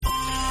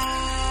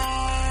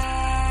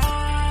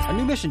A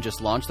new mission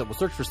just launched that will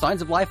search for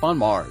signs of life on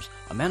Mars.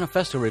 A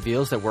manifesto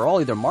reveals that we're all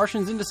either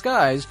Martians in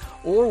disguise,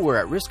 or we're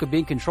at risk of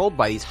being controlled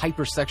by these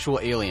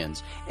hypersexual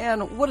aliens.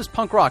 And what does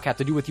punk rock have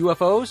to do with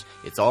UFOs?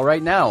 It's all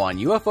right now on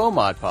UFO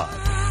Mod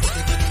Pod.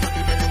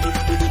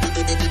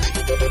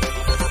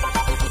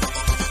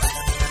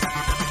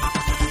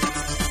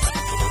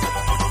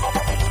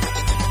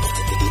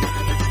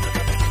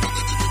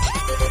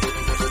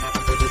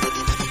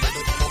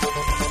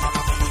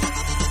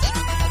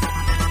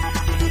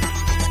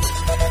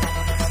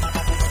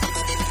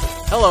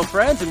 Hello,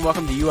 friends, and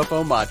welcome to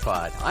UFO Mod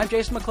Pod. I'm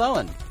Jason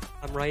McClellan.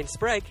 I'm Ryan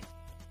Sprague.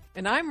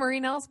 And I'm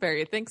Maureen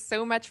Ellsbury. Thanks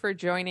so much for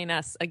joining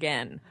us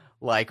again.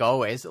 Like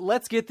always,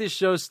 let's get this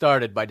show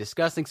started by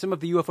discussing some of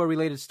the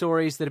UFO-related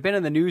stories that have been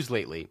in the news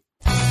lately.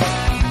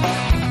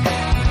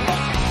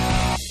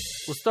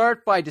 We'll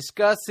start by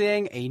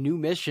discussing a new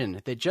mission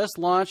that just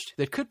launched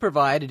that could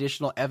provide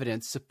additional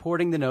evidence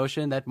supporting the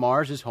notion that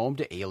Mars is home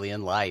to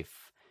alien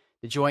life.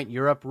 The joint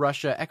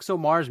Europe-Russia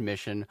ExoMars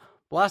mission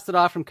blasted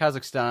off from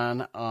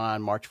Kazakhstan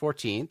on March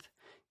 14th.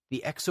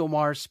 The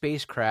ExoMars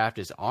spacecraft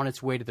is on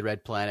its way to the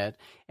Red Planet,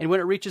 and when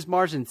it reaches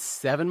Mars in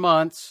 7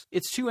 months,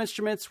 its two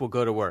instruments will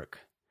go to work.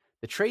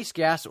 The Trace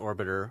Gas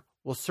Orbiter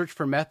will search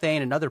for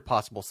methane and other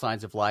possible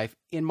signs of life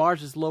in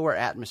Mars' lower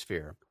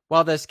atmosphere,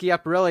 while the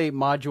Schiaparelli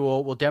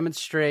module will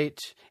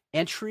demonstrate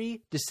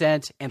entry,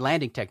 descent, and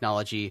landing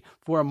technology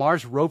for a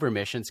Mars rover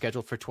mission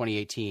scheduled for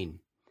 2018.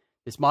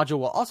 This module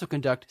will also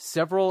conduct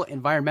several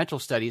environmental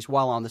studies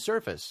while on the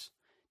surface.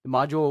 The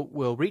module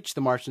will reach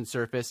the Martian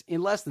surface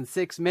in less than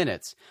 6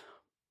 minutes,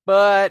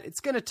 but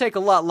it's going to take a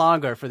lot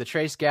longer for the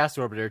Trace Gas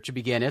Orbiter to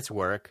begin its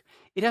work.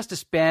 It has to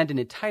spend an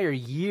entire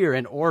year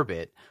in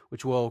orbit,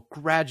 which will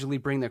gradually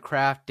bring the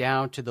craft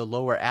down to the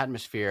lower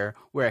atmosphere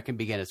where it can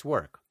begin its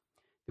work.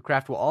 The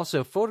craft will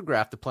also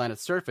photograph the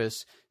planet's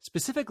surface,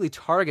 specifically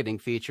targeting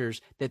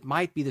features that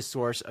might be the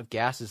source of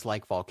gases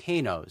like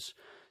volcanoes.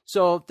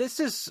 So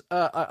this is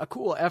a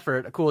cool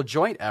effort, a cool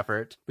joint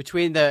effort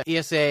between the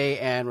ESA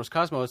and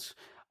Roscosmos.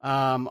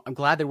 I'm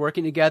glad they're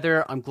working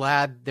together. I'm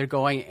glad they're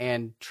going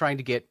and trying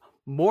to get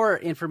more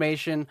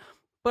information.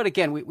 But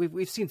again,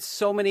 we've seen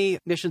so many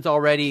missions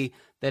already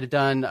that have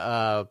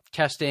done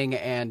testing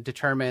and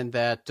determined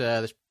that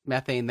there's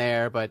methane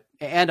there,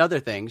 and other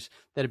things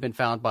that have been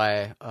found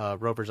by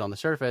rovers on the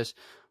surface.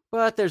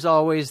 But there's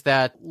always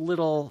that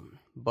little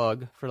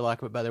bug, for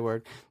lack of a better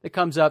word, that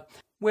comes up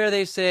where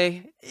they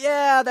say,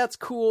 yeah, that's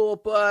cool,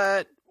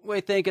 but we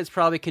think it's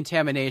probably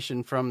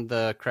contamination from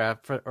the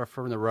craft or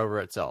from the rover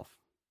itself.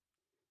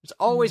 There's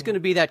always going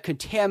to be that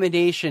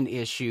contamination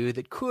issue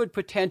that could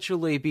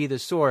potentially be the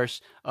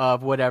source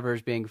of whatever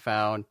is being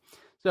found.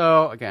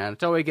 So again,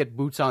 until we get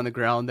boots on the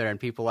ground there and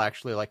people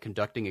actually like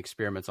conducting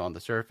experiments on the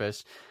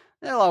surface,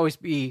 there'll always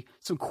be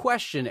some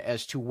question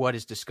as to what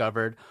is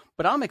discovered.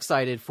 But I'm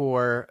excited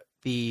for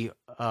the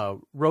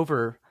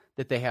rover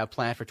that they have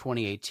planned for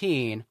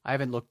 2018. I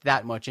haven't looked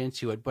that much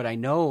into it, but I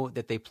know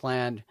that they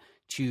planned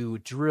to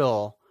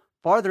drill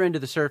farther into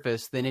the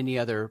surface than any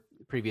other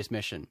previous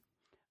mission.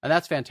 And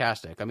that's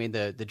fantastic. I mean,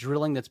 the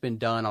drilling that's been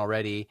done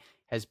already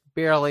has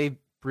barely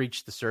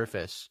breached the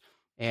surface.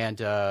 And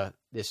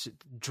this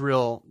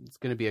drill is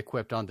going to be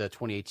equipped on the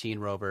 2018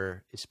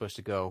 rover is supposed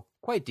to go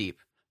quite deep.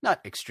 Not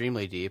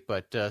extremely deep,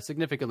 but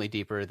significantly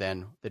deeper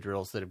than the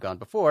drills that have gone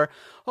before.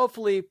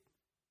 Hopefully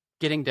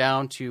getting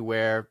down to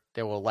where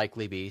there will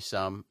likely be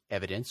some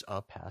evidence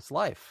of past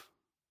life.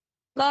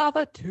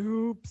 Lava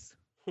tubes.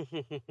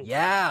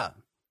 Yeah.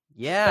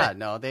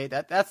 No,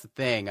 that's the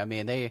thing. I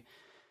mean,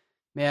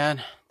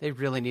 they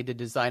really need to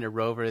design a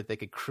rover that they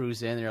could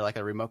cruise in there like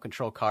a remote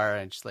control car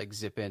and just like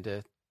zip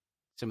into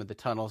some of the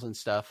tunnels and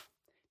stuff.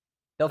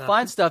 They'll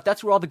find stuff.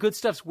 That's where all the good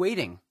stuff's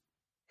waiting.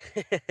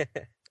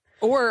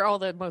 Or all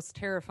the most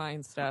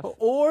terrifying stuff.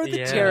 Or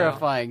the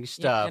terrifying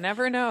stuff. You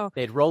never know.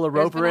 They'd roll a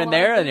rover in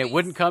there and it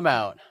wouldn't come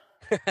out.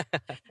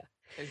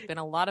 There's been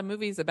a lot of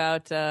movies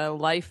about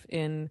life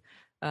in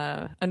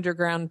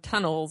underground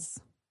tunnels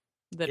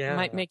that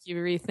might make you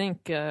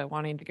rethink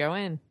wanting to go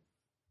in.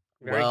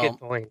 Very good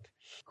point.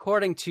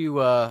 According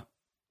to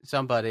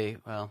somebody,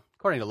 well,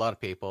 according to a lot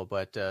of people,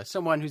 but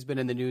someone who's been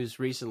in the news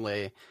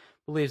recently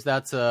believes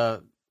that's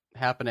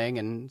happening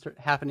and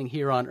happening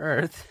here on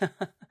Earth.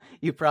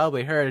 You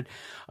probably heard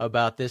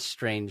about this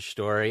strange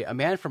story. A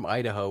man from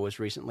Idaho was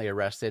recently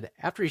arrested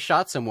after he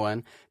shot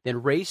someone,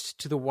 then raced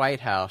to the White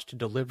House to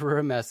deliver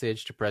a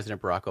message to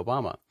President Barack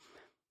Obama.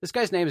 This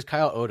guy's name is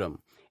Kyle Odom,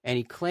 and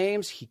he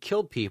claims he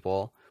killed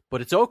people,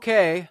 but it's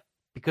okay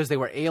because they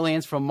were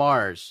aliens from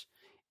Mars.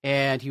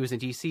 And he was in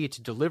D.C.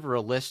 to deliver a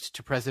list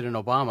to President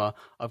Obama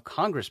of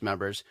Congress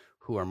members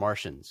who are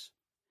Martians.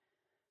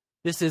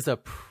 This is a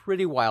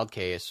pretty wild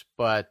case,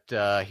 but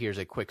here's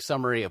a quick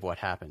summary of what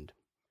happened.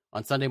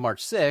 On Sunday,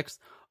 March 6th,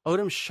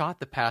 Odom shot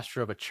the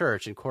pastor of a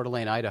church in Coeur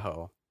d'Alene,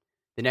 Idaho.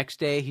 The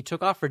next day, he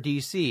took off for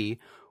D.C.,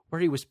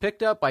 where he was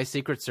picked up by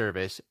Secret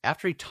Service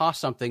after he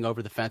tossed something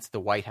over the fence at the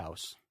White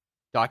House.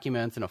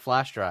 Documents and a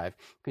flash drive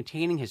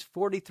containing his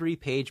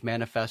 43-page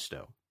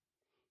manifesto.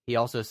 He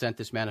also sent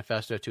this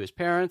manifesto to his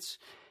parents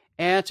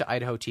and to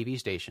Idaho TV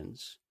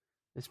stations.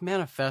 This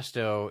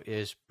manifesto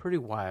is pretty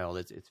wild.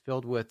 It's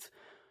filled with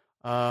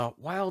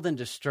wild and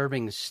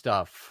disturbing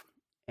stuff.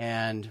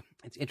 And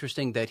it's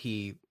interesting that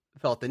he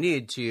felt the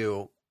need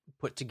to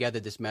put together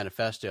this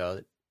manifesto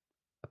that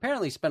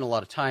apparently he spent a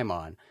lot of time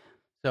on.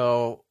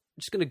 So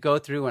I'm just going to go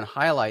through and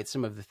highlight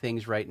some of the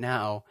things right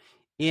now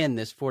in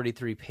this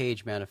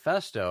 43-page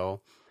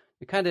manifesto.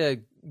 It kind of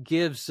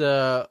gives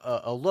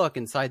a look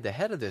inside the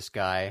head of this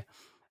guy,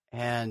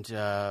 and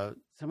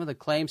some of the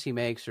claims he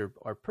makes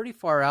are pretty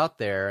far out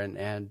there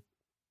and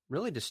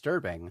really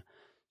disturbing.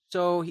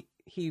 So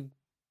he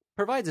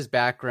provides his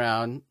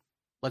background,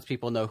 lets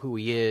people know who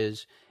he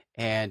is,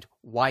 and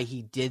why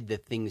he did the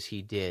things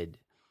he did.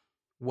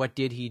 What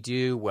did he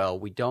do? Well,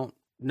 we don't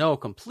know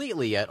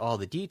completely yet all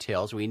the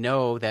details. We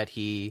know that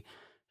he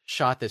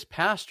shot this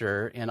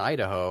pastor in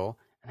Idaho,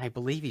 and I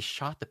believe he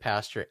shot the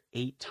pastor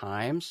 8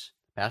 times.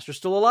 The pastor's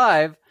still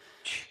alive,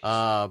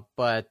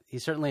 but he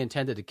certainly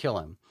intended to kill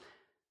him.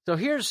 So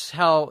here's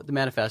how the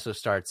manifesto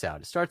starts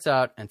out. It starts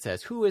out and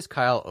says, "Who is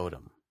Kyle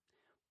Odom?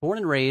 Born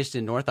and raised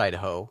in North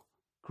Idaho,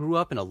 grew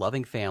up in a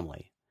loving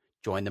family,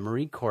 joined the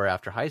Marine Corps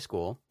after high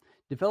school,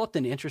 developed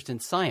an interest in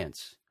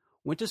science,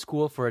 went to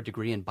school for a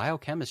degree in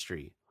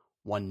biochemistry,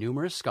 won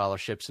numerous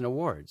scholarships and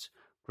awards,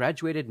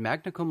 graduated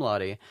magna cum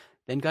laude,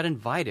 then got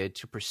invited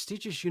to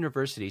prestigious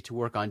university to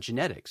work on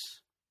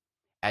genetics.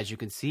 As you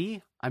can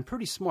see, I'm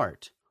pretty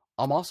smart.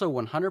 I'm also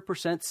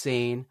 100%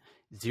 sane,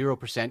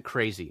 0%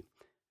 crazy."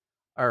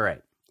 All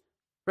right.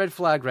 Red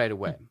flag right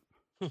away.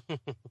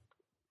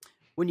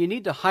 When you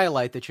need to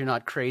highlight that you're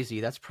not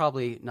crazy, that's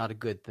probably not a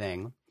good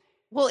thing.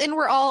 Well, and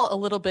we're all a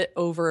little bit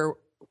over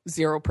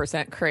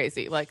 0%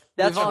 crazy. Like,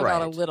 that's we've all right.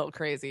 got a little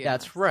crazy.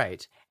 That's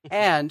right.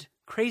 And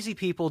crazy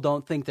people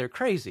don't think they're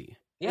crazy.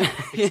 Yeah,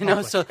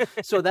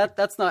 So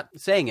that's not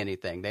saying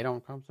anything. They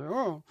don't come say,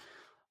 "Oh,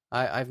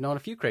 I've known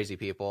a few crazy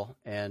people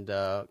and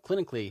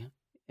clinically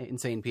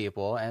insane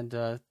people, and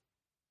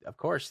of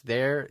course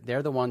they're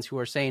the ones who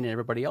are sane and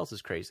everybody else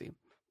is crazy."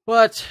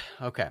 But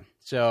okay,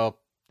 so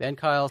then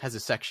Kyle has a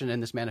section in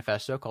this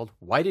manifesto called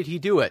 "Why Did He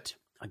Do It?"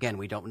 Again,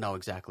 we don't know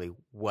exactly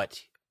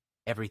what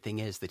everything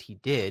is that he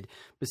did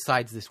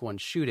besides this one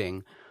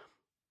shooting,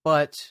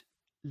 but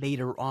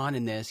later on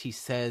in this, he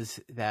says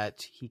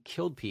that he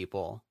killed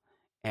people,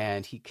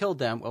 and he killed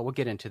them. Well, we'll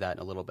get into that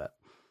in a little bit.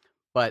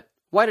 But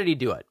why did he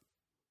do it?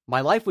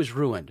 "My life was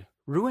ruined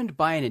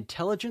by an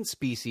intelligent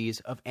species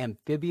of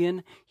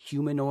amphibian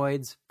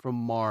humanoids from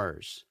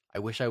Mars. I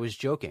wish I was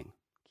joking.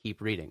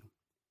 Keep reading.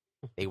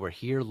 They were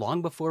here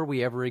long before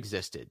we ever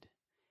existed.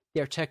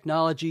 Their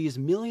technology is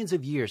millions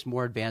of years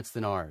more advanced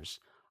than ours.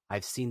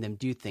 I've seen them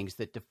do things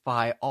that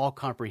defy all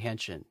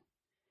comprehension.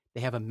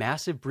 They have a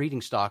massive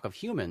breeding stock of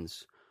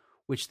humans,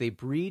 which they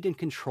breed and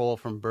control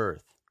from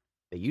birth.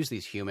 They use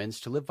these humans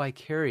to live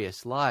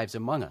vicarious lives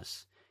among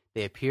us.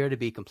 They appear to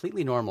be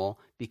completely normal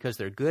because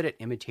they're good at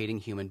imitating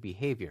human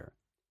behavior.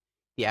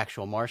 The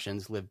actual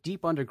Martians live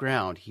deep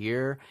underground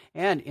here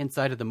and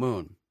inside of the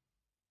moon."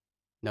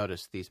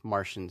 Notice these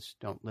Martians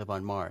don't live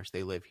on Mars.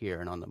 They live here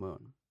and on the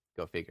moon.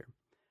 Go figure.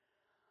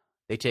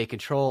 "They take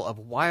control of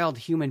wild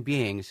human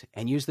beings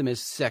and use them as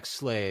sex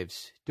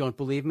slaves. Don't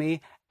believe me?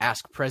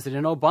 Ask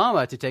President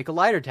Obama to take a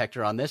lie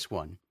detector on this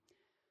one."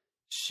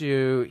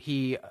 So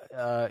he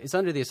is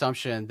under the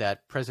assumption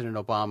that President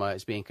Obama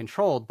is being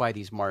controlled by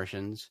these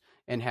Martians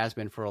and has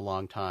been for a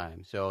long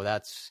time. So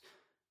that's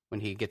when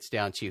he gets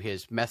down to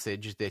his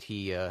message that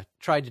he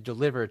tried to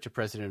deliver to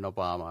President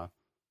Obama,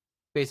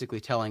 basically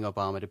telling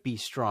Obama to be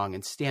strong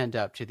and stand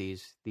up to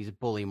these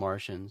bully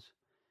Martians.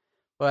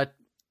 But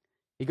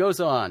he goes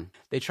on.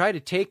 "They tried to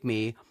take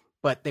me,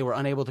 but they were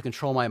unable to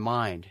control my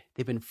mind.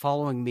 They've been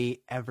following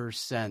me ever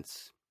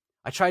since.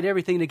 I tried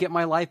everything to get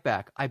my life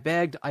back. I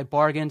begged, I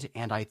bargained,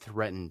 and I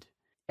threatened.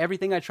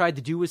 Everything I tried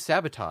to do was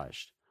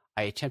sabotaged.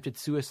 I attempted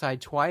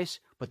suicide twice,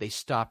 but they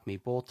stopped me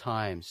both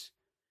times.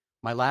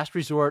 My last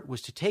resort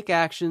was to take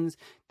actions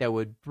that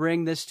would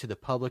bring this to the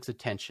public's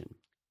attention."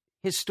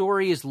 His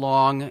story is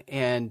long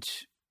and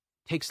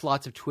takes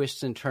lots of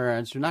twists and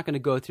turns. We're not going to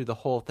go through the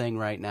whole thing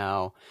right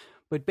now,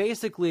 but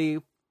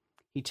basically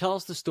he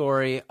tells the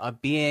story of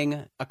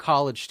being a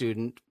college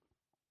student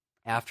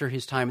after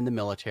his time in the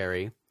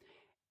military.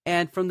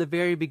 And from the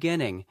very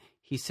beginning,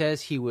 he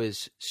says he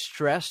was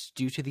stressed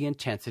due to the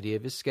intensity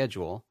of his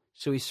schedule,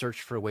 so he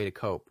searched for a way to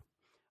cope.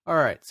 All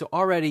right, so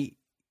already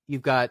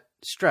you've got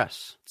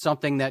stress,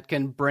 something that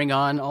can bring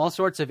on all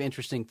sorts of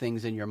interesting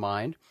things in your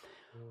mind.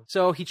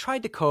 So he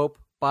tried to cope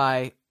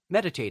by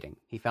meditating.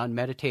 He found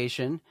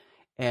meditation,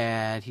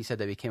 and he said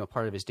that became a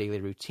part of his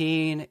daily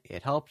routine.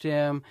 It helped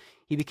him.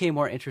 He became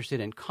more interested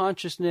in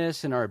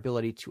consciousness and our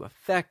ability to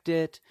affect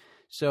it.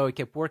 So he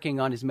kept working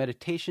on his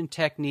meditation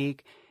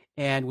technique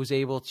and was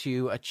able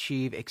to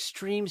achieve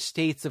extreme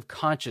states of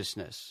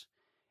consciousness.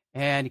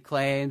 And he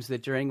claims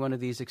that during one of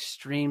these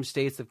extreme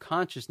states of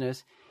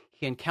consciousness,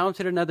 he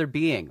encountered another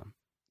being.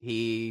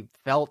 He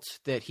felt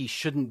that he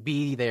shouldn't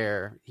be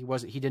there. He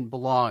didn't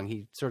belong.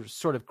 He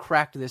sort of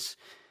cracked this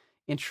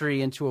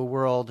entry into a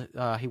world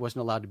he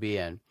wasn't allowed to be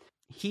in.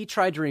 he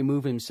tried to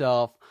remove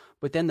himself,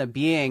 but then the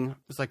being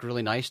was like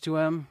really nice to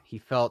him. He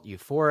felt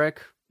euphoric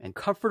and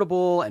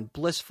comfortable and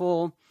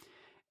blissful,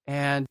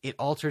 and it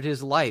altered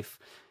his life.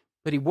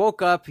 But he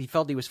woke up, he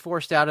felt he was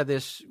forced out of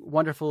this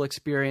wonderful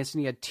experience, and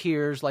he had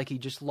tears like he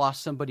just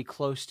lost somebody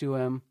close to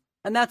him.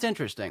 And that's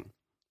interesting,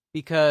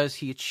 because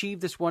he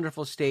achieved this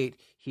wonderful state.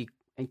 He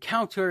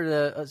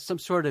encountered some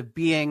sort of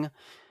being,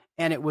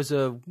 and it was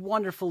a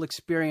wonderful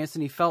experience,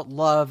 and he felt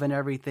love and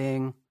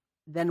everything.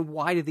 Then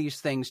why do these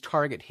things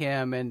target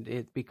him, and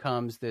it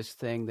becomes this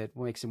thing that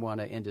makes him want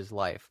to end his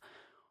life?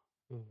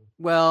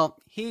 Well,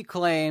 he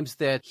claims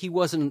that he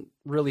wasn't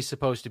really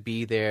supposed to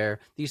be there.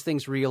 These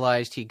things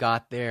realized he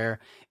got there,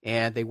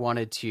 and they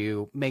wanted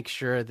to make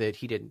sure that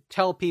he didn't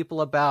tell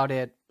people about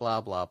it, blah,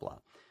 blah, blah.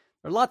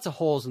 There are lots of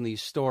holes in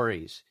these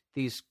stories.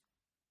 These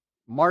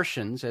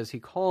Martians, as he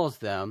calls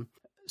them,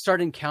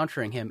 start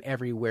encountering him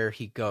everywhere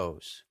he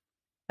goes.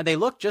 And they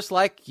look just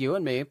like you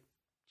and me,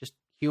 just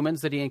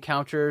humans that he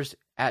encounters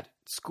at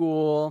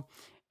school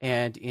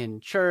and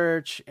in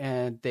church,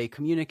 and they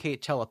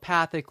communicate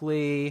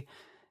telepathically.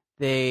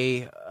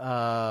 They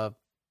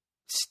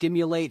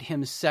stimulate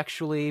him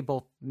sexually.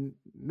 Both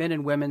men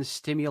and women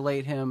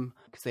stimulate him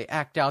because they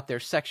act out their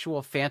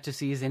sexual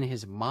fantasies in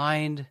his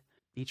mind.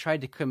 He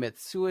tried to commit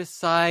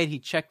suicide. He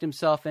checked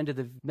himself into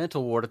the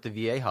mental ward at the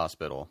VA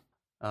hospital.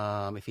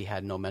 If he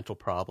had no mental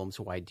problems,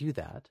 why do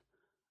that?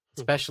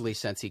 Especially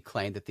since he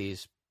claimed that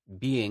these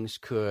beings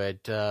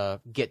could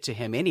get to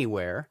him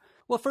anywhere.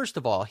 Well, first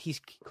of all, he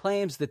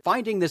claims that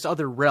finding this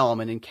other realm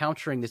and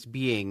encountering this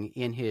being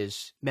in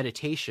his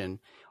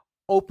meditation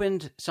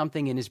opened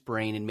something in his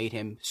brain and made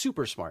him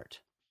super smart.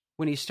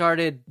 When he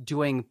started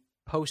doing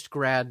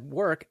post-grad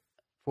work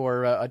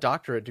for a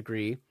doctorate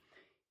degree,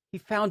 he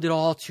found it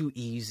all too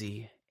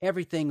easy.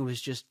 Everything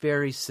was just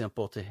very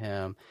simple to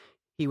him.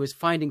 He was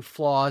finding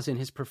flaws in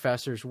his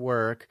professor's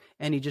work,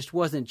 and he just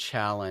wasn't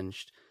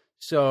challenged.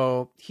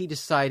 So he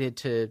decided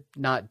to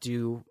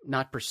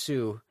not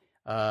pursue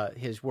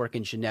his work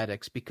in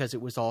genetics because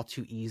it was all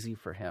too easy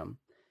for him.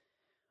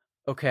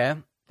 Okay,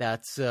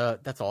 that's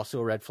also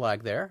a red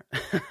flag there.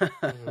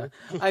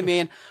 I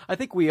mean, I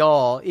think we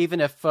all, even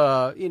if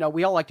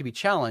we all like to be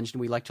challenged and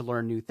we like to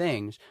learn new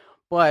things,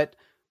 but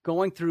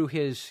going through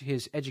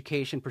his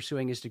education,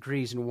 pursuing his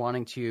degrees, and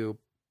wanting to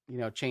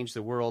change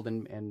the world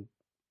and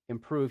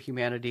improve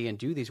humanity and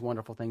do these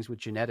wonderful things with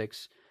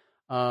genetics,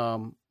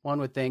 one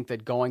would think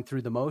that going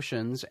through the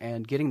motions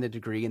and getting the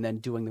degree and then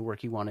doing the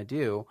work you want to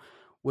do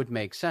would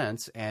make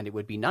sense, and it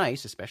would be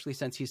nice, especially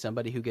since he's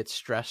somebody who gets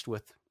stressed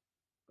with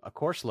a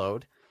course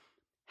load.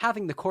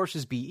 Having the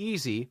courses be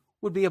easy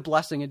would be a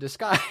blessing in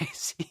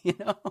disguise.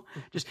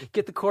 Just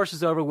get the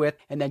courses over with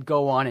and then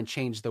go on and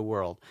change the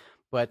world.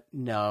 But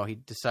no, he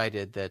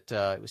decided that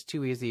it was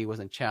too easy. He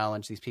wasn't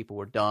challenged. These people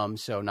were dumb,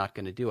 so not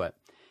going to do it.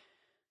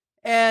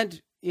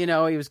 And he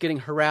was getting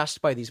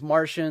harassed by these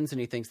Martians, and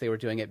he thinks they were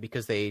doing it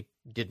because they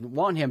didn't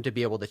want him to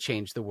be able to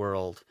change the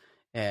world.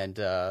 And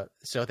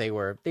so they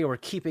were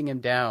keeping him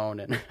down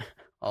and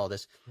all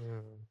this.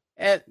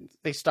 And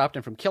they stopped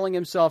him from killing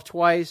himself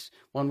twice.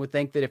 One would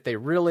think that if they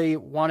really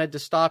wanted to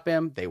stop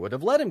him, they would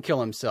have let him kill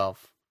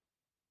himself.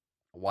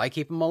 Why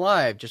keep him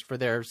alive just for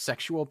their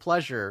sexual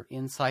pleasure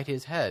inside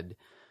his head?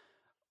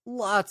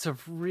 Lots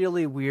of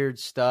really weird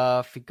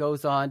stuff. He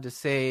goes on to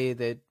say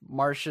that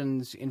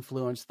Martians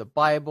influenced the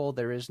Bible.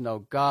 There is no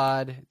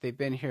God. They've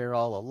been here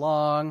all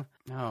along.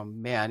 Oh,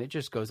 man, it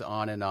just goes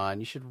on and on.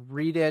 You should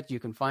read it. You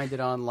can find it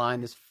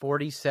online. There's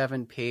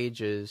 47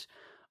 pages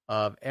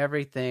of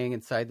everything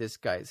inside this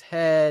guy's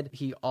head.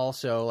 He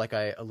also, like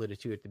I alluded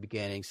to at the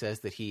beginning,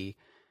 says that the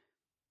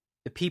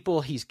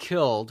people he's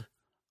killed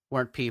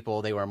weren't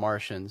people. They were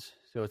Martians,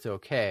 so it's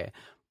okay.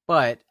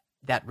 But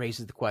that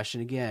raises the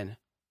question again.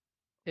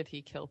 Did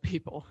he kill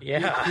people?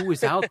 Yeah. Who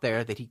was out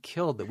there that he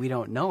killed that we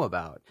don't know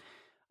about?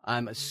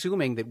 I'm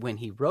assuming that when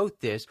he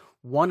wrote this,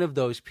 one of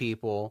those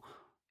people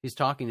he's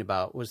talking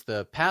about was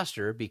the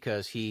pastor,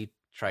 because he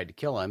tried to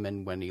kill him,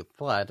 and when he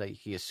fled,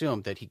 he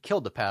assumed that he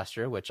killed the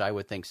pastor, which I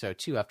would think so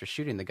too after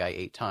shooting the guy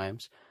 8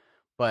 times.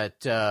 But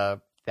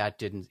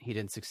he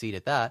didn't succeed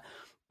at that.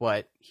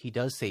 But he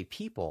does say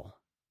people.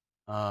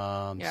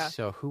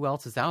 So who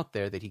else is out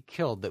there that he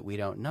killed that we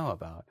don't know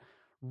about?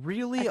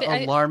 Really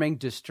alarming,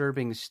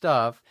 disturbing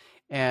stuff.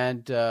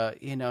 And,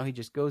 he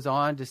just goes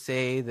on to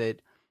say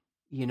that,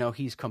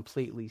 he's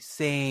completely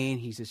sane.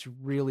 He's this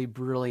really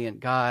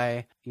brilliant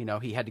guy.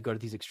 He had to go to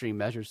these extreme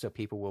measures so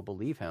people will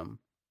believe him.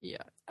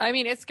 Yeah. I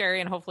mean, it's scary,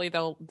 and hopefully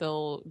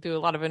they'll do a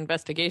lot of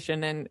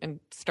investigation and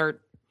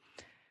start,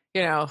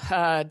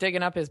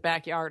 digging up his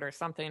backyard or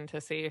something to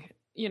see,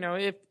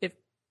 if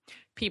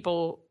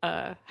people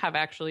have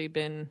actually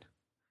been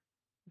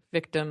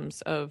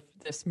victims of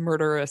this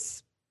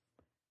murderous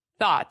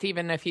thought.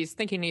 Even if he's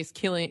thinking he's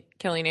killing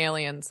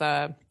aliens,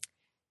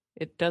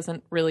 it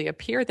doesn't really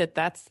appear that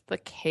that's the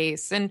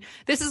case. And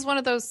this is one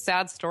of those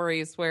sad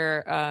stories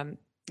where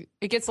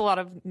it gets a lot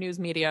of news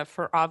media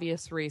for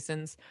obvious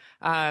reasons.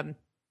 But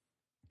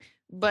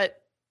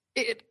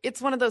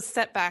it's one of those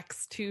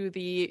setbacks to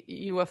the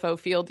UFO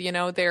field. You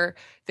know, there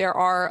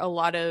are a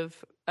lot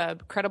of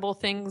credible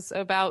things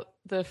about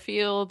the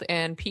field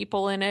and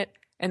people in it,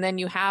 and then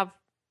you have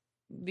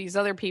these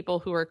other people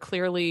who are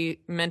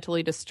clearly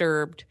mentally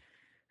disturbed,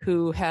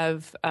 who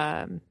have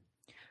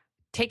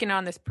taken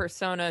on this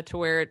persona to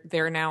where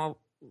they're now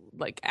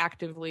like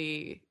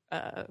actively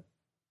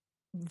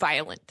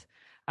violent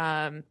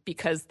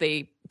because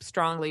they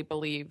strongly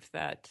believe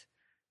that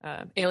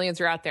aliens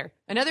are out there.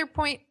 Another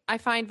point I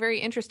find very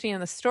interesting in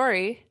the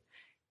story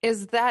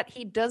is that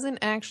he doesn't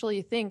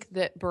actually think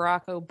that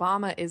Barack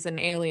Obama is an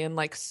alien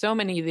like so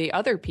many of the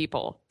other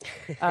people.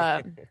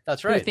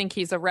 That's right. Who think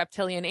he's a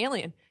reptilian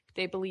alien.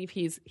 He believes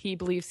he's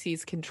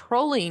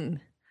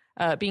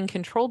being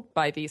controlled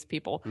by these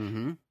people.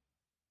 Mm-hmm.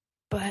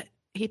 But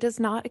he does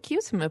not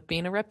accuse him of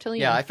being a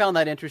reptilian. Yeah, I found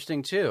that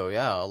interesting too.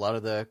 Yeah, a lot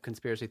of the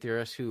conspiracy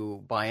theorists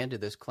who buy into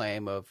this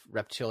claim of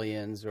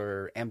reptilians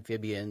or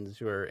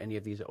amphibians or any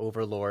of these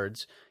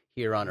overlords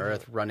here on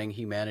Earth running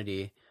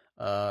humanity,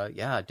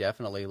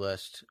 definitely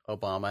list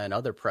Obama and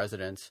other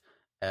presidents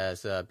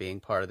as being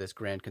part of this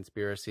grand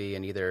conspiracy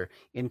and either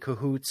in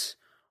cahoots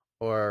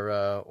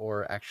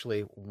or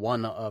actually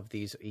one of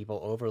these evil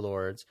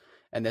overlords.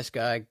 And this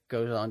guy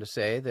goes on to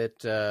say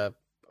that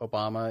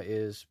Obama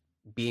is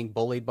being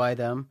bullied by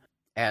them,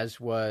 as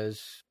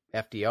was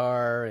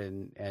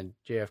FDR and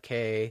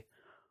JFK.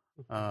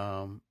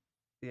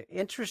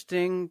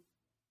 Interesting,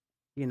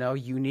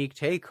 unique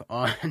take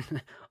on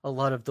a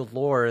lot of the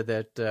lore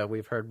that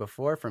we've heard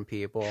before from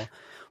people.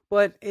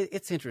 But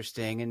it's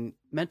interesting, and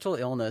mental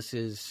illness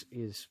is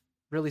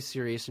really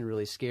serious and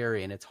really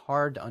scary, and it's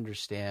hard to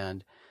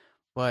understand.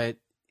 But,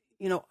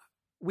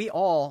 we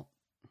all,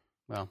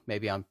 well,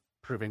 maybe I'm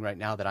proving right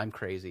now that I'm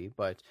crazy,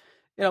 but,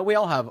 we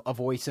all have a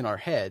voice in our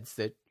heads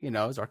that,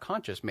 is our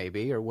conscious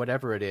maybe, or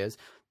whatever it is,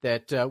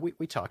 that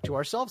we talk to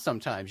ourselves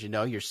sometimes.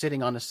 You're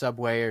sitting on a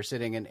subway or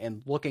sitting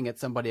and looking at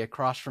somebody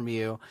across from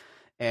you,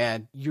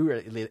 and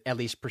you at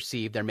least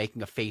perceive they're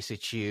making a face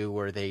at you,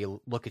 or they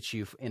look at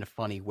you in a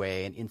funny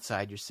way, and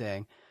inside you're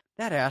saying,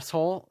 that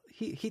asshole,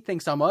 he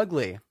thinks I'm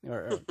ugly,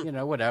 or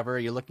whatever.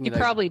 You're looking at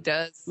probably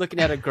does. Looking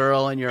at a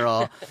girl and you're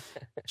all,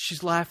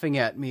 she's laughing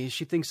at me.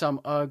 She thinks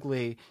I'm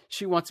ugly.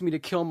 She wants me to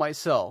kill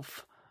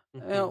myself.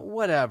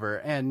 Whatever.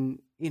 And,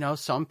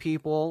 some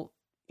people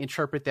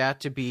interpret that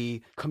to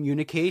be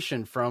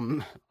communication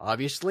from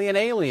obviously an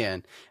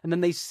alien. And then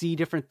they see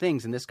different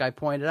things. And this guy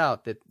pointed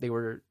out that they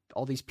were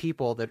all these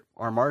people that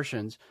are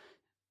Martians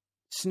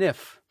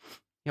sniff.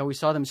 We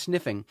saw them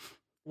sniffing.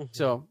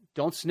 So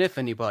don't sniff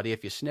anybody.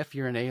 If you sniff,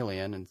 you're an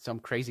alien and some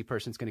crazy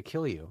person's going to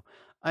kill you.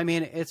 I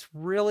mean, it's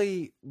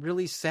really,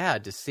 really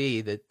sad to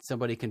see that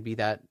somebody can be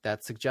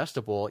that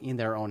suggestible in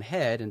their own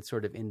head and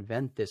sort of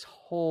invent this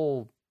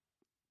whole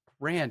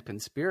grand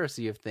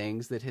conspiracy of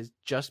things that has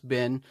just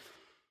been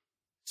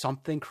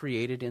something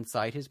created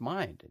inside his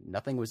mind.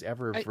 Nothing was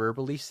ever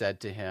verbally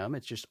said to him.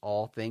 It's just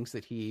all things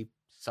that he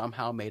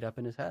somehow made up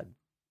in his head.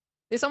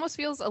 This almost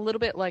feels a little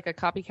bit like a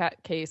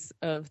copycat case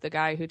of the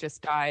guy who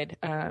just died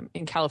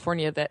in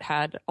California that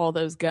had all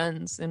those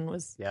guns and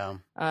was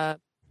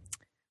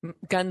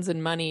guns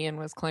and money and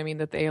was claiming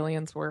that the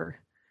aliens were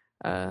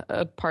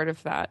a part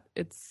of that.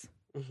 It's,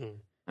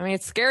 I mean,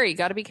 it's scary.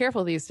 Got to be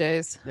careful these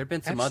days. There have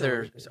been some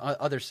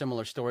other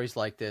similar stories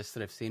like this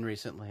that I've seen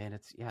recently, and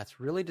it's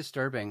really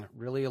disturbing,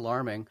 really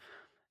alarming.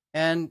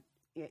 And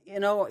you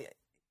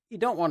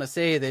don't want to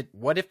say that.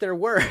 What if there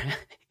were,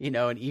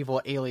 an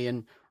evil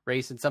alien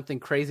race and something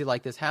crazy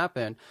like this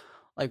happened?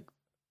 Like,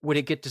 would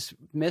it get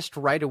dismissed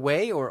right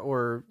away,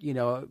 or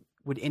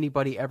would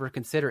anybody ever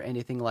consider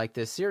anything like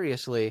this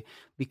seriously?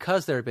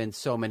 Because there have been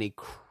so many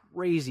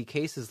crazy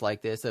cases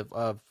like this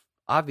of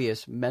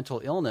obvious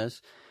mental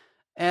illness.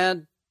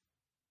 And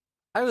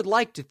I would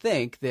like to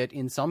think that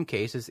in some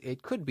cases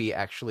it could be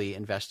actually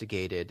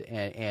investigated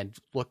and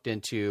looked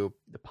into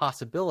the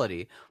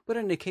possibility. But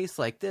in a case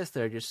like this,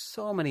 there are just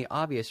so many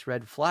obvious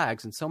red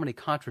flags and so many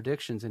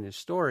contradictions in his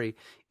story,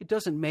 it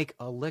doesn't make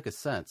a lick of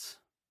sense.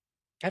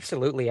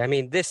 Absolutely. I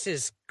mean, this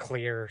is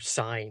clear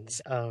signs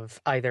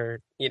of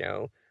either,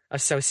 a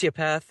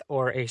sociopath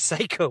or a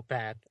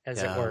psychopath,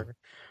 as it were.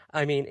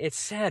 I mean, it's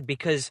sad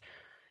because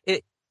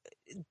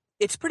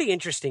it's pretty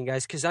interesting,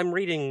 guys, because I'm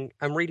reading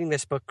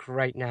this book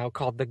right now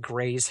called "The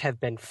Greys Have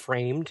Been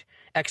Framed: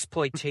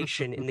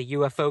 Exploitation in the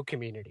UFO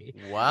Community."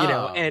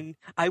 Wow. And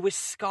I was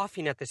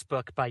scoffing at this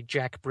book by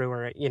Jack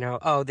Brewer.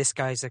 Oh, this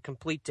guy's a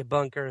complete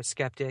debunker, a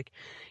skeptic.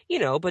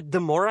 But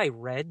the more I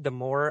read, the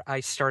more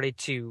I started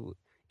to.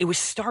 It was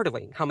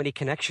startling how many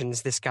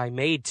connections this guy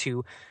made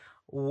to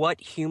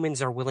what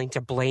humans are willing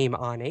to blame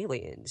on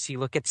aliens. You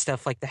look at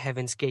stuff like the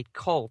Heaven's Gate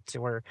cult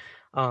or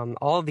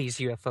all these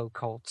UFO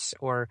cults,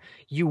 or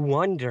you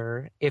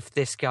wonder if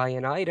this guy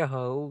in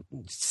Idaho,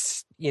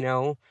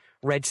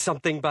 read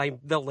something by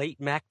the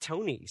late Mac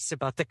Tonnies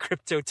about the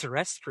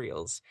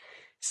crypto-terrestrials.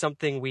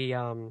 something we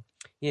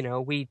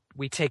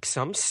we take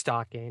some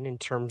stock in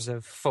terms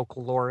of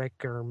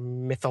folkloric or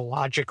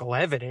mythological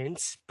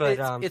evidence,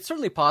 but it's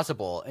certainly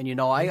possible.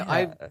 And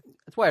I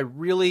that's why I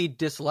really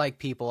dislike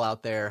people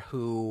out there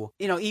who,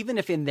 even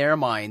if in their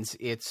minds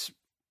it's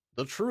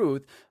the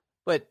truth,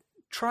 but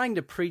trying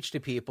to preach to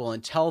people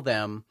and tell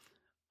them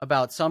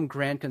about some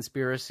grand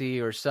conspiracy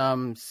or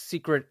some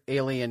secret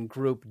alien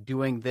group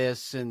doing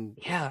this, and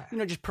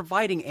just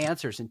providing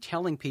answers and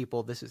telling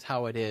people this is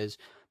how it is,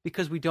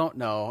 because we don't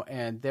know,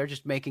 and they're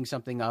just making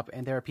something up,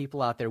 and there are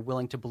people out there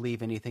willing to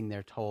believe anything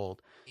they're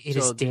told. It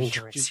is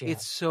dangerous.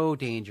 It's so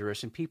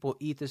dangerous, and people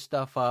eat this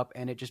stuff up,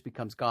 and it just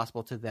becomes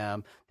gospel to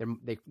them.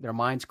 Their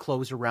minds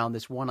close around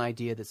this one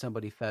idea that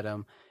somebody fed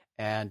them,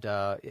 and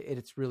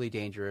it's really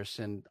dangerous.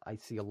 And I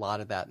see a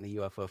lot of that in the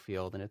UFO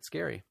field, and it's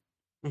scary.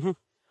 Mm-hmm.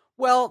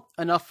 Well,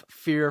 enough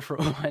fear for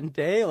one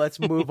day. Let's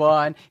move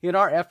on. In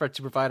our effort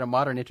to provide a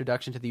modern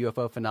introduction to the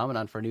UFO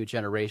phenomenon for a new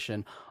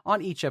generation,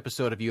 on each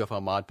episode of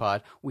UFO Mod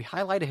Pod, we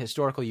highlight a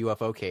historical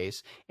UFO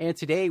case. And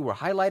today we're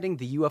highlighting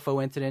the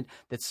UFO incident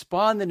that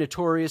spawned the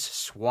notorious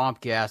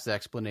swamp gas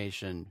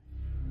explanation.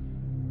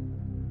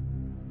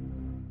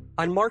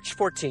 On March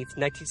 14th,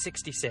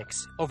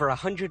 1966, over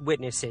 100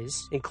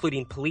 witnesses,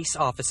 including police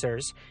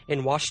officers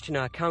in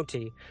Washtenaw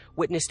County,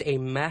 witnessed a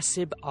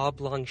massive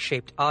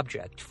oblong-shaped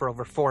object for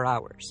over 4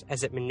 hours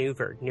as it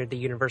maneuvered near the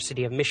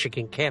University of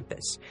Michigan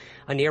campus,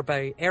 a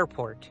nearby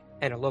airport,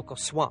 and a local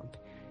swamp.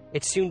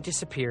 It soon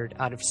disappeared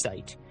out of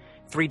sight.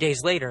 3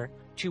 days later,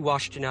 2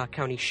 Washtenaw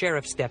County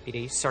Sheriff's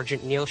deputies,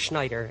 Sergeant Neil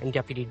Schneider and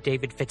Deputy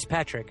David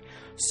Fitzpatrick,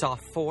 saw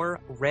 4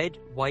 red,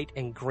 white,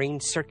 and green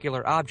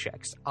circular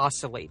objects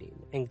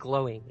oscillating and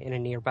glowing in a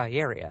nearby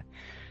area.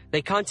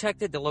 They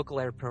contacted the local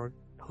airport,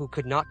 who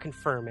could not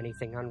confirm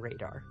anything on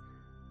radar.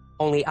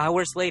 Only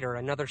hours later,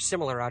 another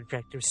similar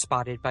object was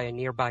spotted by a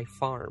nearby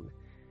farm.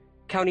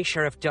 County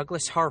Sheriff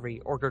Douglas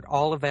Harvey ordered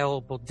all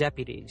available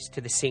deputies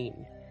to the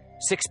scene.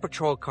 6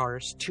 patrol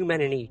cars, 2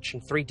 men in each,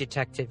 and 3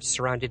 detectives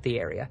surrounded the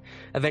area,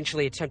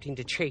 eventually attempting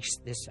to chase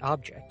this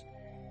object.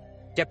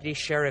 Deputy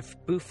Sheriff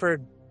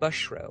Buford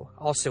Bushrow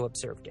also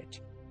observed it.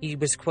 He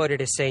was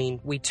quoted as saying,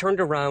 "We turned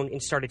around and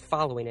started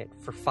following it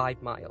for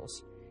 5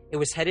 miles. It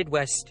was headed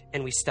west,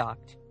 and we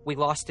stopped. We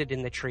lost it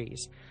in the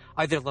trees.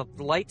 Either the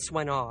lights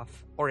went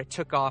off, or it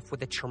took off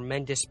with a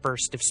tremendous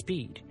burst of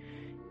speed.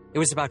 It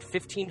was about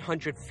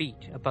 1,500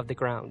 feet above the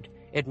ground.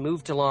 It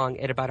moved along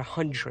at about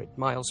 100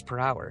 miles per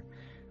hour.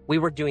 We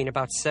were doing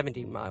about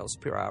 70 miles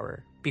per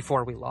hour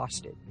before we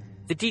lost it."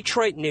 The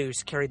Detroit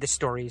News carried the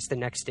stories the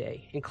next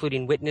day,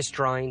 including witness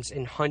drawings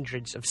and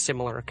hundreds of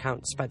similar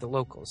accounts by the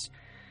locals.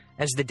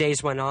 As the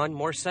days went on,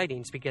 more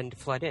sightings began to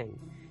flood in.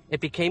 It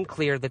became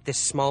clear that this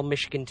small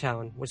Michigan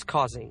town was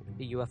causing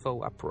the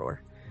UFO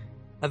uproar.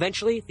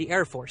 Eventually, the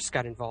Air Force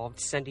got involved,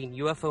 sending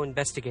UFO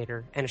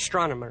investigator and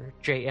astronomer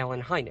J.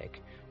 Allen Hynek,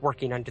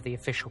 working under the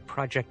official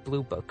Project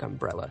Blue Book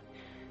umbrella.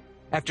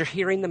 After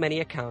hearing the many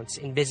accounts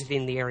and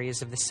visiting the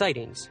areas of the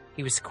sightings,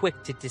 he was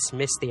quick to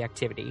dismiss the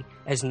activity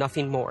as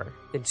nothing more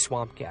than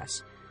swamp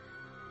gas.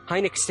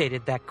 Hynek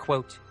stated that,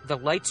 quote, "The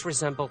lights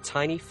resemble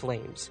tiny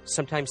flames,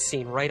 sometimes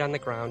seen right on the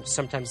ground,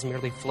 sometimes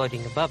merely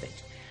floating above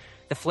it.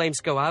 The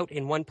flames go out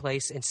in one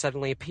place and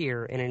suddenly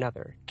appear in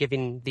another,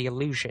 giving the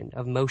illusion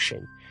of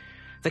motion.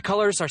 The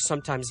colors are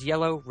sometimes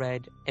yellow,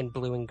 red, and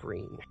blue and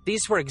green.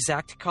 These were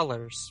exact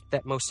colors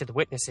that most of the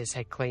witnesses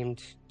had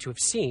claimed to have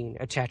seen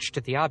attached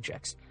to the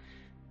objects."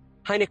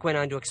 Hynek went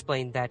on to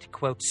explain that,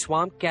 quote,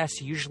 "Swamp gas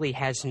usually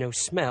has no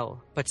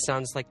smell, but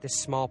sounds like this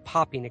small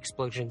popping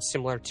explosion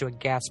similar to a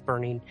gas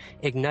burning,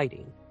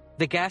 igniting.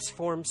 The gas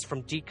forms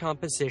from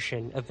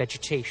decomposition of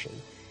vegetation.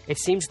 It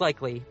seems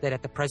likely that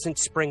at the present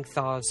spring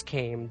thaws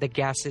came, the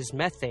gases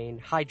methane,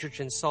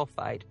 hydrogen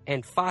sulfide,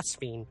 and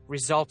phosphine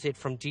resulted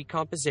from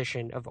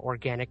decomposition of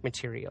organic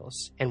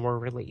materials and were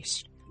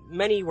released."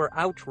 Many were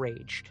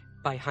outraged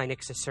by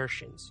Hynek's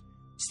assertions,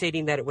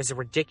 stating that it was a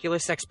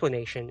ridiculous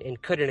explanation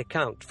and couldn't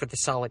account for the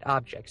solid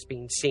objects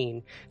being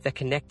seen that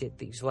connected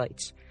these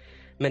lights.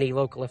 Many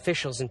local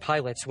officials and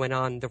pilots went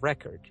on the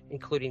record,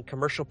 including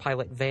commercial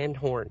pilot Van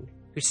Horn,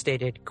 who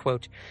stated,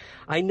 quote,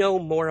 "I know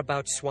more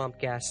about swamp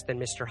gas than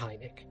Mr.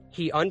 Hynek.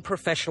 He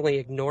unprofessionally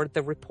ignored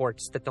the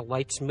reports that the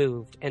lights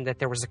moved and that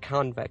there was a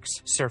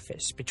convex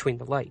surface between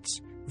the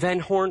lights." Van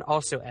Horn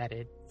also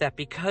added that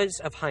because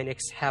of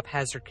Hynek's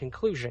haphazard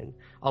conclusion,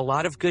 a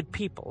lot of good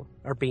people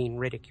are being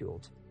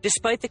ridiculed.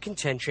 Despite the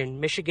contention,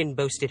 Michigan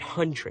boasted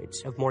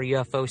hundreds of more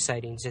UFO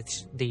sightings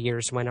as the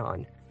years went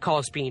on,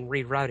 calls being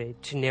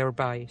rerouted to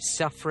nearby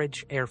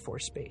Selfridge Air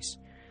Force Base.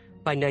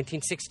 By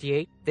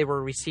 1968, they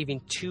were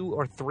receiving 2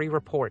 or 3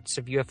 reports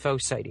of UFO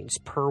sightings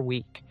per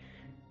week.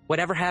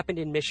 Whatever happened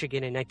in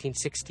Michigan in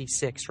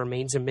 1966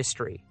 remains a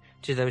mystery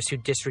to those who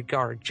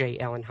disregard J.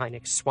 Allen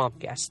Hynek's swamp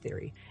gas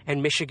theory,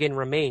 and Michigan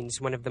remains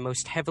one of the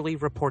most heavily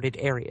reported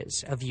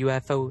areas of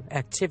UFO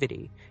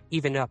activity,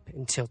 even up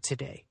until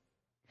today.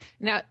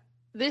 Now,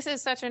 this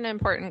is such an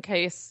important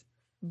case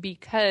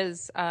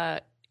because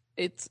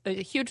it's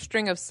a huge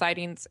string of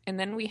sightings. And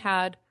then we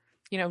had,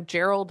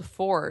 Gerald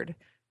Ford,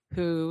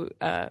 who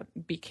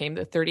became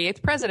the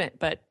 38th president.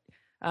 But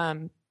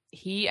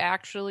he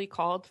actually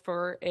called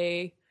for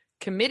a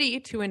committee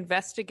to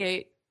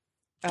investigate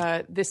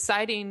this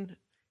sighting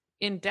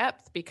in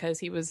depth because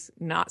he was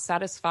not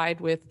satisfied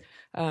with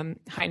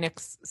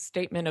Hynek's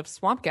statement of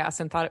swamp gas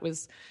and thought it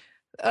was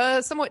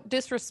somewhat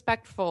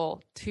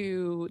disrespectful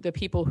to the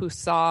people who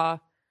saw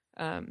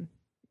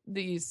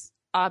these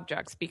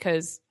objects,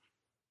 because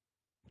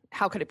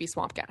how could it be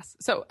swamp gas?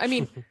 So, I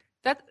mean,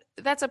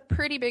 that's a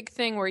pretty big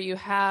thing where you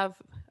have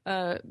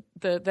the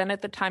then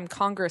at the time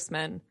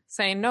congressman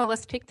saying, no,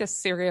 let's take this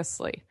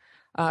seriously.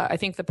 I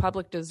think the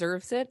public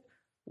deserves it.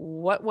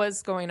 What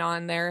was going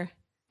on there?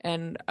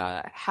 And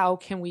how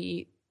can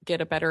we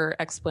get a better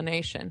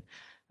explanation?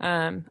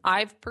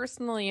 I've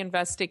personally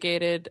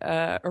investigated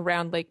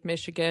around Lake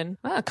Michigan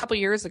a couple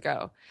years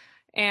ago,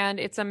 and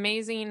it's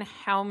amazing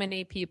how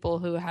many people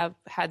who have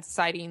had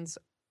sightings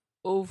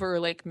over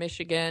Lake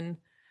Michigan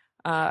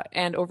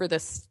and over the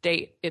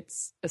state.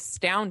 It's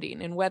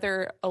astounding. And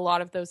whether a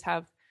lot of those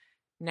have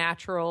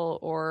natural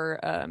or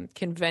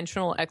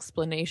conventional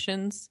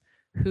explanations,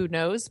 who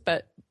knows?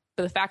 But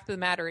the fact of the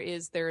matter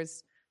is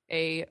there's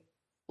a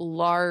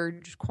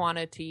large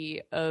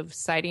quantity of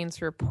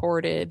sightings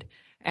reported,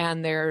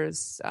 and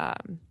there's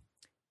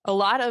a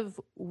lot of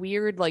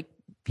weird, like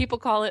people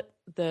call it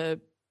the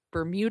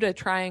Bermuda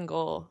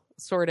Triangle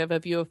sort of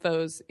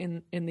UFOs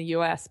in the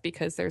U.S.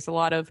 because there's a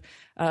lot of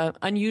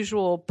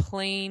unusual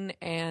plane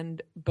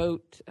and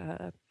boat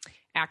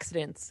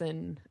accidents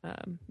and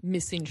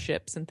missing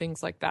ships and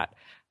things like that.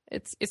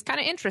 It's kind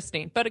of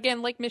interesting. But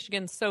again, Lake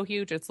Michigan's so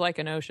huge, it's like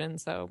an ocean.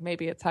 So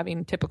maybe it's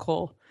having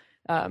typical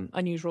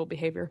unusual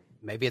behavior.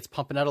 Maybe it's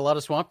pumping out a lot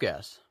of swamp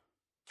gas.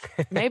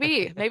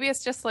 Maybe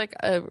it's just like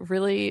a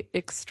really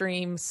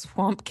extreme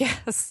swamp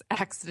gas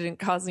accident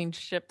causing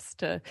ships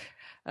to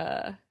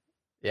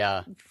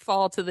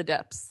fall to the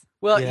depths.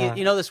 Well,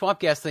 you know, the swamp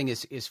gas thing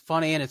is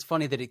funny, and it's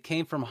funny that it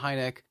came from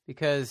Hynek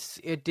because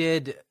it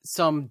did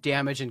some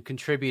damage and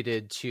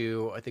contributed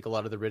to, I think, a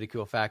lot of the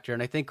ridicule factor.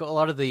 And I think a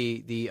lot of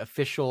the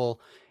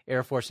official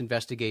Air Force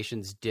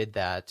investigations did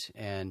that.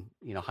 And,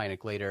 you know,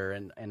 Hynek later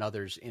and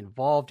others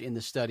involved in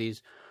the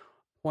studies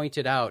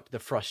pointed out the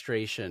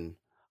frustration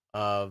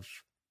of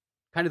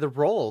kind of the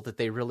role that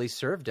they really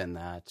served in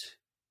that.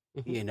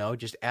 Mm-hmm. You know,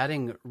 just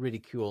adding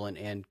ridicule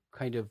and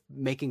kind of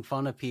making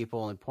fun of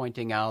people and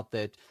pointing out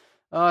that,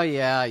 oh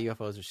yeah,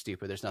 UFOs are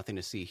stupid, there's nothing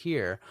to see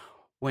here,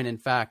 when in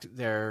fact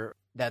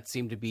that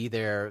seemed to be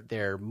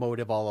their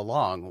motive all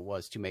along,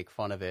 was to make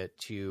fun of it,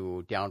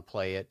 to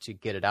downplay it, to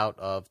get it out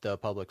of the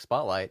public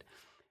spotlight.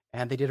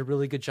 And they did a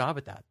really good job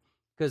at that.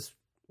 Because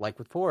like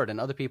with Ford and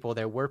other people,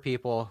 there were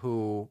people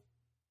who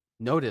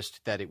noticed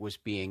that it was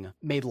being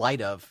made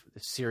light of, a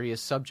serious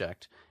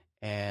subject.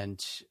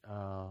 And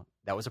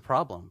that was a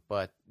problem,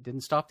 but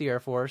didn't stop the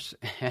Air Force.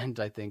 And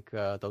I think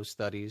those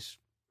studies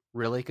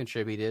really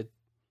contributed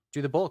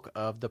to the bulk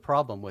of the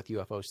problem with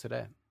UFOs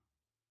today.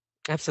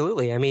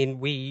 Absolutely. I mean,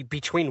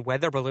 between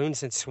weather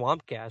balloons and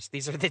swamp gas,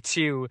 these are the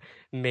two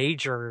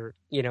major,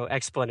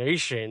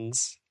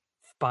 explanations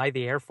by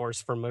the Air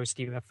Force for most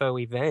UFO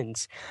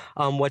events.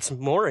 What's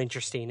more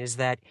interesting is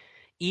that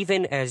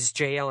even as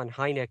J. Allen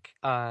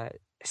Hynek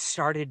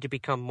started to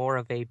become more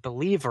of a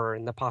believer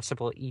in the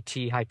possible ET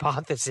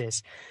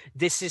hypothesis,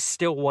 this is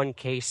still one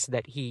case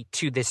that he,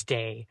 to this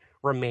day,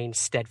 remains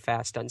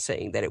steadfast on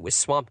saying that it was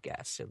swamp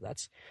gas. So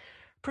that's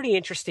pretty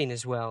interesting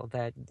as well,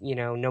 that,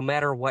 no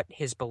matter what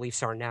his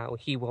beliefs are now,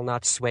 he will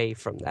not sway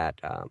from that.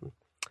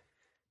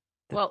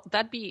 Well,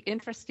 that'd be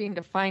interesting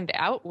to find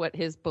out what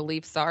his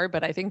beliefs are,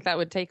 but I think that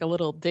would take a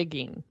little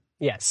digging.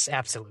 Yes,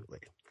 absolutely.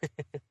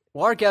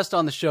 Well, our guest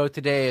on the show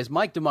today is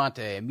Mike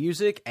DeMonte, a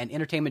music and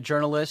entertainment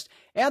journalist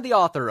and the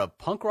author of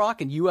Punk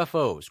Rock and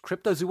UFOs,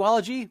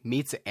 Cryptozoology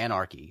Meets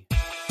Anarchy.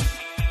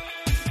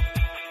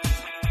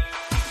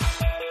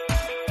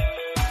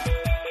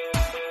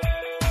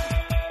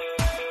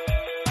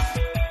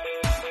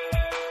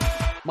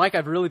 Mike,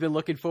 I've really been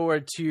looking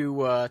forward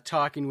to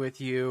talking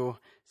with you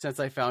since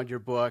I found your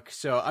book,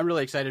 so I'm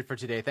really excited for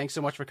today. Thanks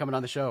so much for coming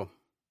on the show.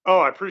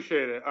 Oh, I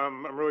appreciate it.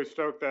 I'm really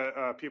stoked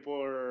that people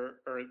are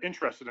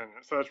interested in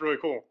it, so that's really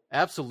cool.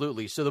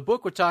 Absolutely. So the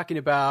book we're talking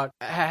about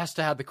has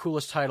to have the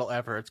coolest title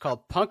ever. It's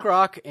called Punk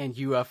Rock and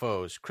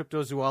UFOs,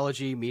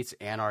 Cryptozoology Meets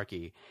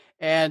Anarchy.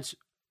 And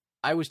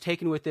I was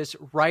taken with this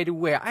right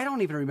away. I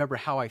don't even remember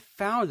how I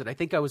found it. I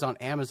think I was on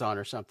Amazon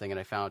or something and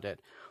I found it.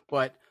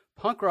 But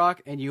punk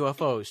rock and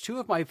UFOs, two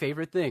of my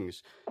favorite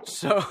things.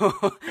 So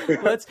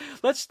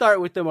let's start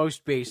with the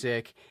most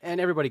basic, and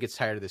everybody gets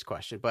tired of this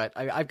question, but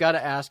I've got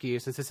to ask you,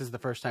 since this is the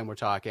first time we're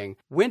talking,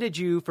 when did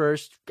you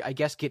first, I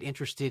guess, get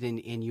interested in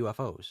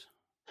UFOs?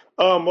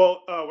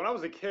 Well, when I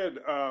was a kid,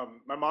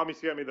 my mom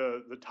used to get me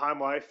the Time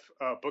Life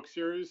book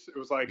series. It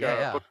was like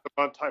a book of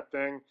the month type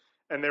thing,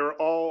 and they were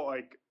all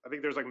like, I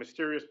think there's like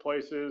mysterious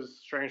places,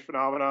 strange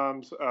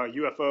phenomenons,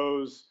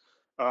 UFOs,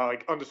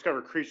 like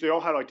undiscovered creatures. They all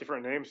had like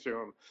different names to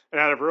them.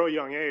 And at a really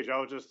young age, I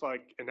was just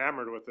like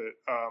enamored with it.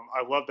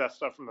 I loved that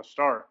stuff from the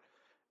start.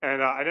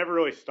 And I never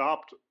really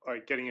stopped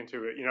like getting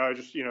into it. I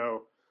just,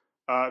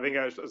 I think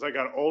as I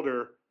got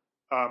older,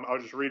 I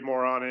would just read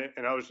more on it,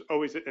 and I was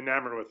always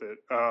enamored with it.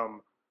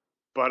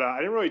 But I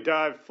didn't really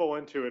dive full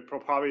into it till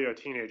probably a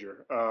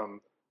teenager.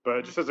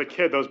 But just as a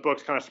kid, those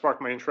books kind of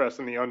sparked my interest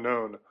in the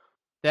unknown.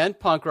 Then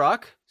punk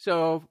rock.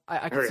 So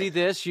I can see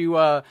this.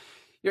 You're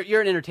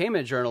an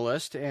entertainment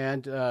journalist,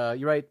 and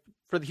you write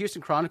for the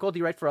Houston Chronicle. Do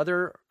you write for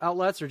other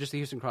outlets or just the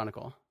Houston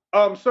Chronicle?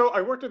 So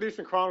I worked at the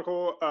Houston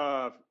Chronicle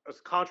as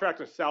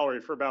contract and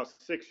salary for about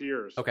 6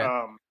 years. Okay.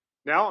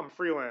 Now I'm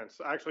freelance.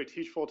 I actually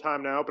teach full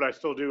time now, but I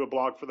still do a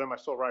blog for them. I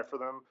still write for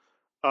them.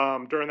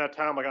 During that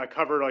time, like I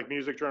covered like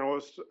music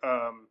journalists.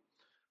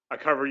 I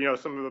covered,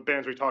 some of the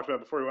bands we talked about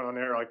before we went on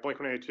there, like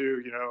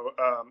Blink-182,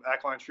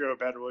 Alkaline Trio,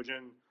 Bad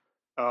Religion,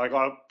 like a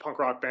lot of punk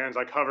rock bands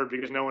I covered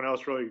because no one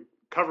else really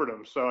covered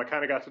them. So I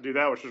kind of got to do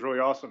that, which was really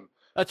awesome.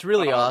 That's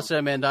really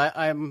awesome, and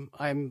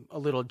I'm a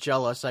little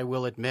jealous, I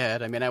will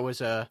admit. I mean, I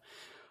was a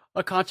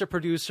concert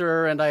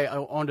producer, and I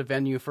owned a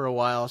venue for a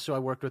while, so I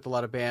worked with a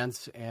lot of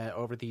bands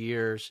over the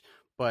years.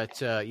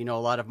 But a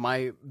lot of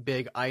my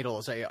big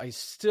idols I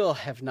still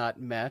have not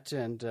met,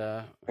 and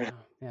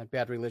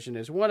Bad Religion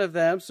is one of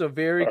them. So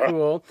very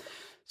cool.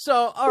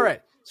 So all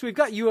right, so we've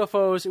got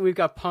UFOs and we've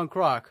got punk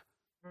rock.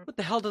 What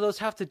the hell do those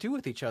have to do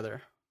with each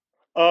other?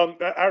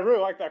 I really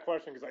like that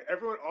question because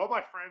all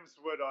my friends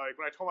would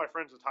when I told my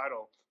friends the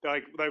title,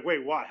 they're like,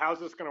 wait, what?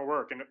 How's this gonna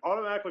work? And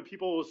automatically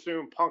people will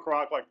assume punk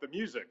rock like the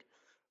music,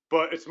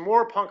 but it's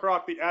more punk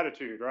rock the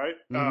attitude, right?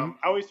 Mm-hmm.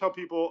 I always tell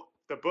people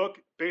the book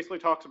basically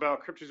talks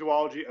about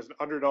cryptozoology as an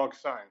underdog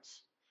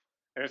science,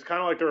 and it's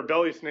kind of like the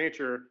rebellious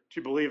nature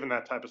to believe in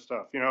that type of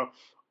stuff.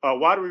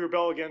 Why do we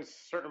rebel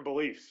against certain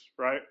beliefs,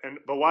 right?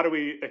 But why do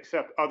we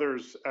accept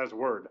others as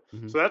word?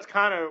 Mm-hmm. So that's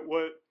kind of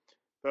what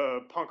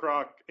the punk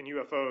rock and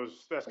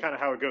UFOs, that's kind of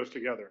how it goes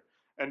together.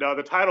 And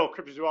the title,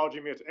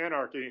 Cryptozoology Meets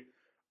Anarchy,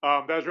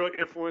 that was really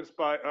influenced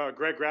by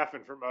Greg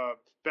Graffin from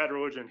Bad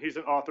Religion. He's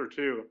an author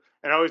too.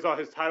 And I always thought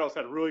his titles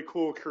had really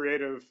cool,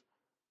 creative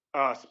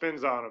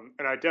spins on them.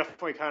 And I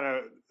definitely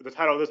the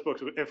title of this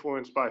book was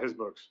influenced by his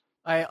books.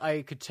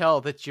 I could tell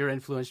that you're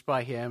influenced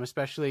by him,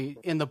 especially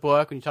in the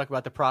book when you talk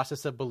about the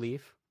process of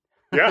belief.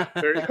 Yeah,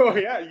 there you go.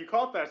 Yeah, you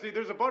caught that. See,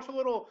 there's a bunch of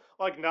little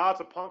nods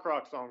of punk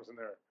rock songs in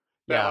there.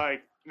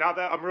 Now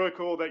that I'm really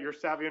cool that you're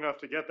savvy enough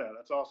to get that.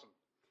 That's awesome.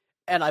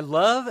 And I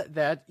love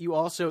that you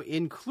also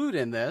include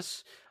in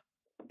this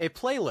a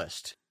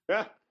playlist.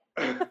 Yeah.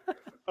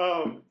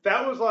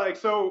 That was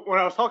so when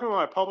I was talking to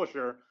my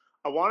publisher,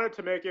 I wanted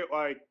to make it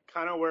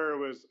kind of where it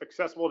was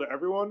accessible to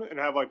everyone and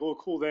have little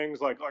cool things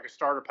like a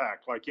starter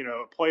pack, a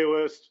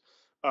playlist,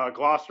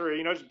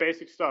 glossary, just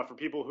basic stuff for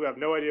people who have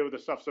no idea what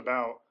this stuff's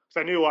about.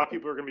 Because I knew a lot of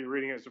people were going to be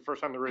reading it. It's the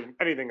first time they're reading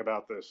anything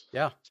about this.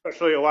 Yeah.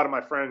 Especially a lot of my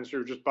friends who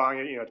are just buying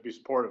it, to be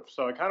supportive.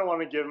 So I kind of want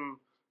to give them,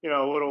 a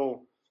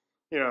little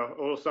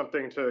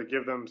something to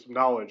give them some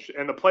knowledge.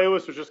 And the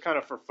playlist was just kind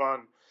of for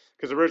fun.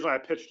 Because originally I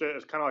pitched it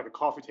as kind of like a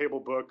coffee table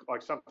book,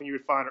 like something you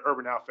would find at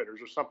Urban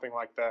Outfitters or something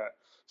like that.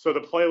 So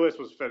the playlist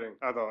was fitting,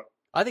 I thought.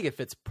 I think it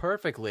fits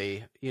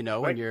perfectly,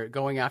 when you're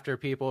going after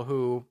people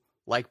who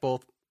like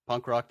both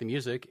punk rock, the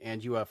music,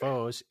 and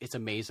UFOs. It's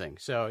amazing.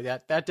 So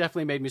that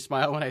definitely made me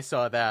smile when I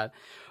saw that.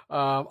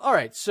 All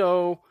right.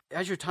 So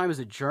as your time as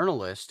a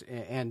journalist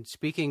and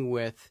speaking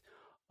with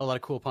a lot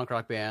of cool punk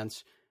rock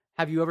bands,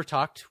 have you ever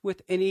talked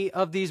with any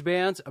of these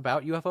bands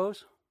about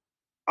UFOs?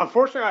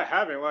 Unfortunately, I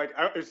haven't.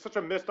 It's such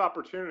a missed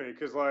opportunity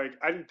because, I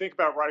didn't think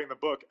about writing the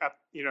book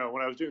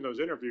when I was doing those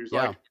interviews.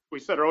 Yeah. Like we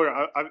said earlier,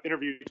 I've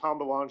interviewed Tom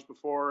DeLonge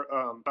before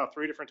about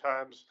 3 different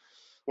times.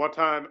 One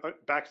time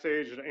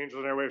backstage at an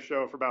Angels and Airwaves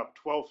show for about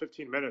 12,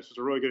 15 minutes. It was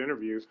a really good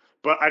interview.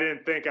 But I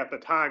didn't think at the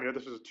time,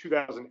 this was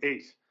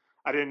 2008.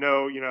 I didn't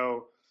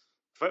know,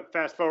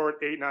 fast forward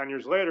 8, 9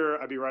 years later,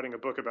 I'd be writing a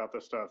book about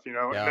this stuff,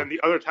 Yeah. And then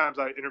the other times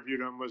I interviewed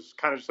him was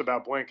kind of just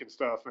about Blink and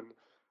stuff. And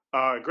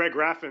Greg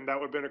Graffin, that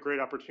would have been a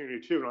great opportunity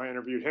too. When I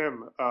interviewed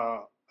him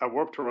at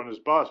Warped Tour on his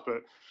bus.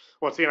 But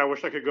once again, I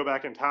wish I could go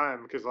back in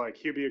time because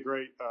he'd be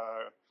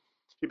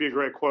a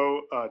great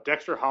quote.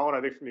 Dexter Holland,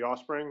 I think from The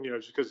Offspring,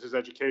 just because his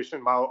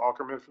education. Milo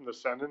Aukerman from The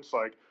Descendants.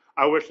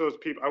 I wish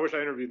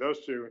I interviewed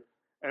those two.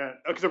 And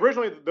because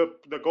originally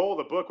the goal of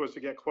the book was to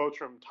get quotes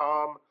from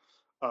Tom,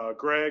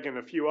 Greg, and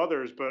a few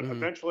others. But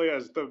eventually,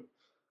 as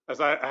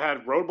I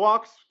had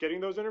roadblocks getting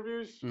those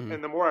interviews,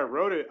 and the more I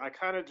wrote it, I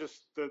kind of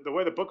just the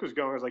way the book was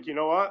going, I was like, you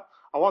know what?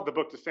 I want the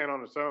book to stand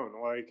on its own.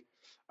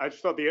 I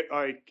just thought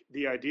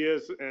the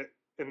ideas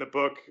in the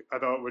book, I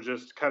thought would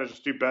just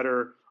do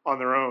better on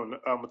their own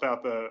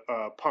without the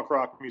punk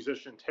rock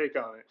musician take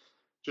on it.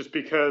 Just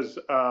because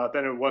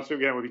then once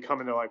again would be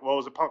coming to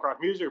is it punk rock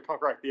music or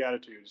punk rock the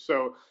attitude?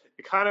 So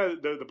it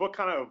the book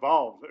kind of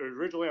evolved.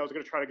 Originally, I was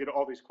going to try to get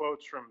all these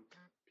quotes from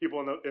people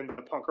in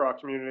the punk rock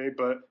community,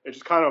 but it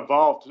just kind of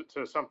evolved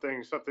to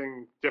something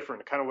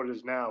different, kind of what it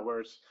is now, where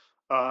it's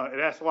it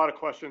asks a lot of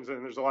questions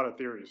and there's a lot of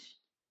theories.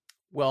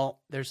 Well,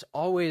 there's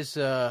always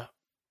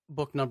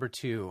book number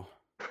 2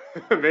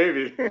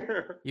 Maybe.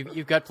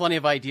 You've got plenty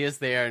of ideas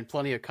there and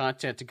plenty of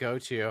content to go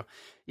to.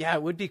 Yeah,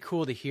 it would be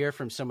cool to hear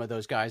from some of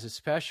those guys,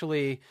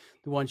 especially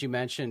the ones you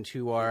mentioned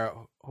who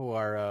are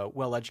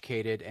well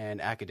educated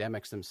and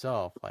academics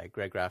themselves, like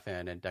Greg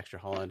Graffin and Dexter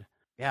Holland.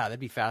 Yeah, that'd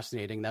be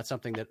fascinating. That's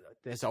something that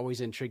has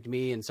always intrigued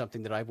me, and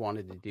something that I've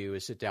wanted to do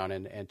is sit down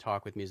and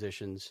talk with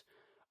musicians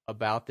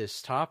about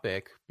this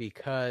topic,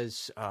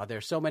 because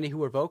there's so many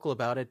who are vocal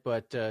about it,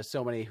 but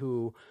so many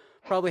who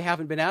probably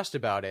haven't been asked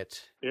about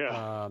it.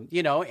 Yeah.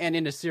 And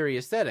in a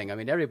serious setting. I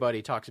mean,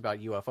 everybody talks about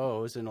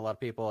UFOs, and a lot of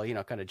people,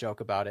 kind of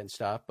joke about it and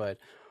stuff. But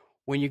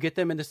when you get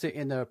them in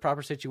the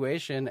proper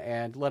situation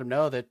and let them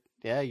know that,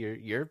 yeah,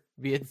 you're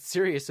being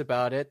serious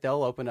about it,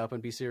 they'll open up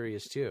and be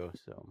serious too.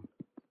 So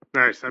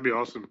nice. That'd be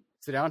awesome.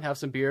 Sit down, have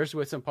some beers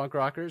with some punk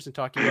rockers, and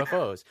talk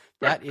UFOs.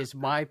 That is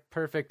my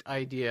perfect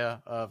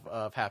idea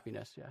of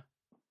happiness. Yeah.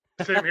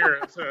 Same here.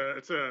 It's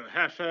a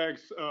hashtag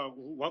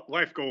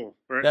life goal,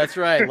 right? That's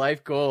right,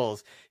 life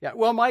goals. Yeah.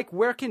 Well, Mike,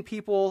 where can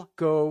people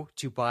go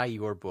to buy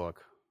your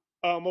book?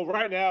 Well,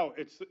 right now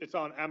it's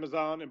on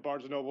Amazon and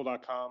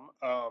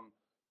BarnesandNoble.com.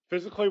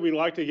 Physically, we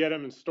like to get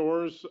them in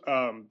stores.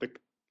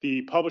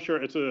 The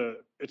publisher, it's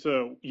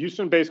a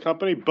Houston-based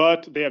company,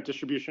 but they have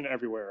distribution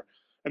everywhere.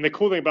 And the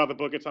cool thing about the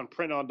book, it's on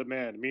print on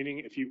demand, meaning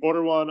if you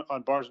order one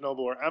on Barnes &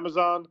 Noble or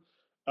Amazon,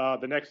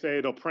 the next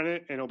day they'll print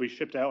it and it'll be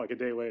shipped out like a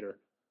day later.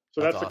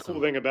 So that's awesome. The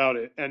cool thing about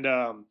it. And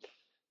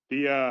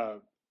the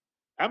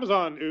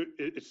Amazon,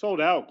 it sold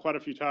out quite a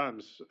few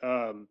times.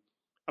 I'm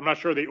not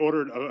sure they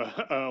ordered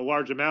a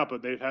large amount,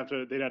 but they'd have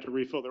to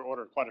refill their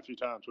order quite a few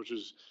times, which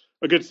is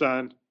a good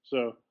sign.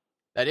 So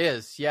that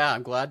is, yeah.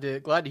 I'm glad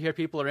to hear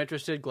people are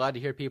interested. Glad to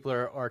hear people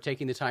are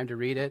taking the time to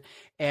read it.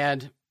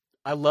 And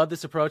I love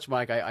this approach,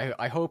 Mike.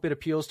 I hope it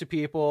appeals to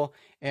people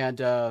and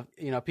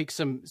piques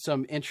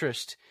some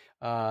interest,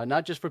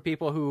 not just for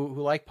people who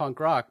like punk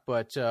rock,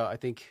 but I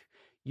think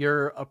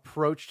your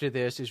approach to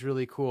this is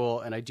really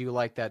cool, and I do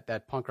like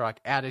that punk rock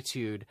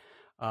attitude,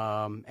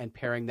 and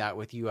pairing that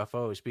with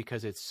UFOs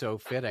because it's so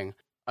fitting.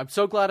 I'm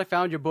so glad I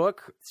found your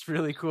book. It's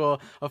really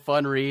cool, a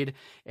fun read,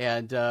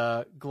 and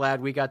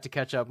glad we got to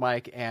catch up,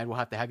 Mike, and we'll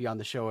have to have you on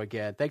the show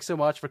again. Thanks so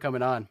much for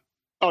coming on.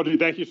 Oh, dude,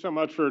 thank you so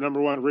much for, number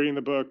one, reading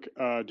the book,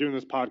 doing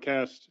this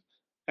podcast,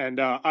 and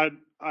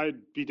I'd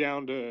be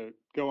down to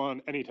go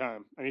on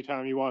anytime.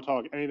 Anytime you want to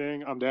talk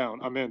anything, I'm down.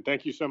 I'm in.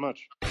 Thank you so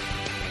much.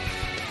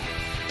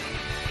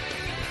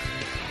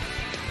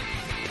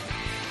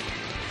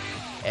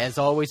 As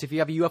always, if you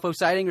have a UFO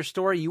sighting or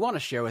story you want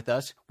to share with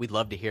us, we'd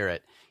love to hear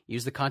it.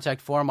 Use the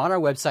contact form on our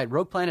website,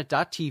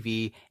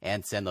 rogueplanet.tv,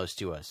 and send those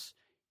to us.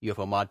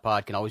 UFO Mod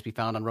Pod can always be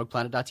found on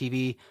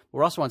rogueplanet.tv.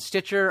 We're also on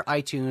Stitcher,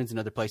 iTunes, and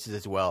other places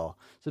as well.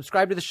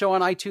 Subscribe to the show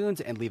on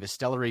iTunes and leave a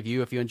stellar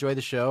review if you enjoy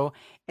the show.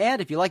 And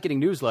if you like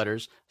getting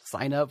newsletters,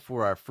 sign up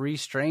for our free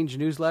Strange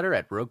newsletter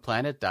at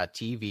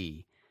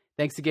rogueplanet.tv.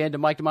 Thanks again to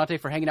Mike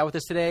DeMonte for hanging out with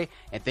us today,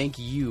 and thank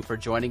you for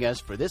joining us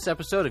for this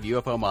episode of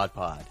UFO Mod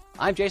Pod.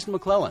 I'm Jason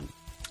McClellan.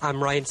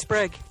 I'm Ryan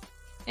Sprague.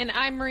 And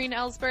I'm Maureen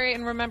Ellsbury.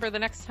 And remember, the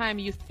next time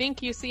you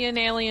think you see an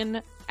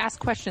alien, ask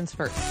questions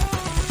first.